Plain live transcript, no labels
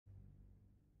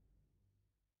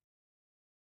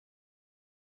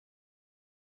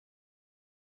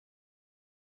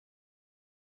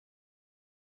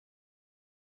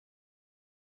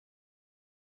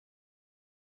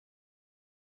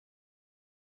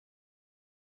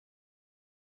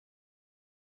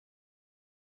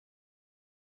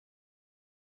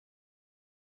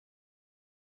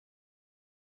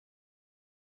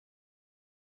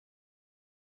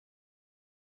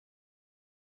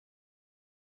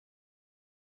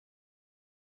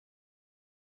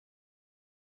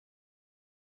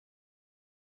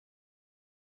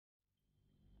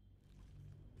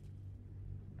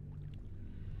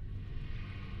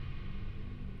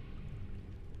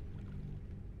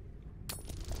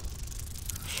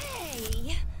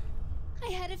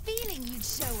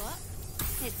could show up.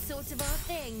 It's sort of our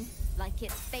thing, like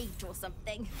it's fate or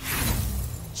something.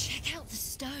 Check out the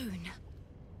stone.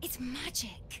 It's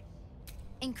magic.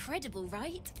 Incredible,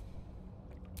 right?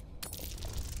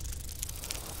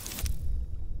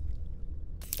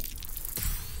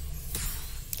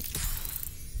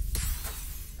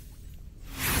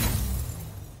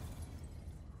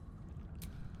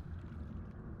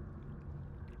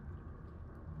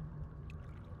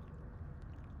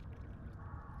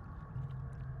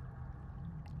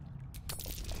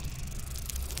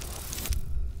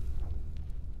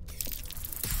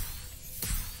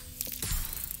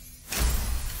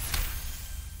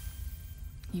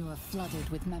 You are flooded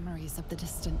with memories of the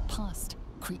distant past.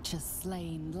 Creatures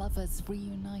slain, lovers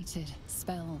reunited,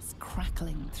 spells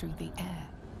crackling through the air.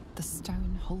 The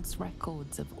stone holds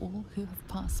records of all who have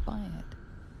passed by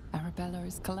it. Arabella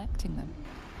is collecting them.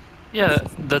 Yeah,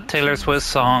 the Taylor Swift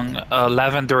song,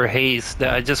 Lavender Haze,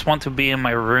 that I just want to be in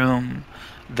my room,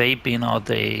 vaping all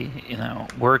day, you know,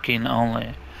 working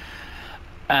only.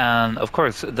 And of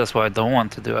course, that's what I don't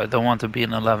want to do. I don't want to be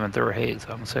in a lavender haze.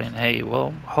 I'm saying, hey,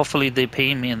 well, hopefully they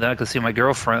pay me and then I can see my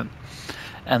girlfriend.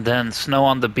 And then snow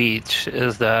on the beach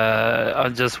is the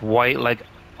I'm just white like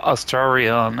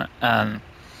Australian, and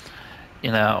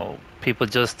you know, people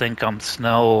just think I'm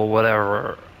snow or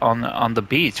whatever on the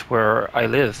beach where I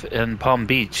live in Palm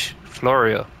Beach,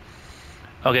 Florida.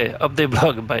 Okay, update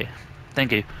blog, bye.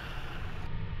 Thank you.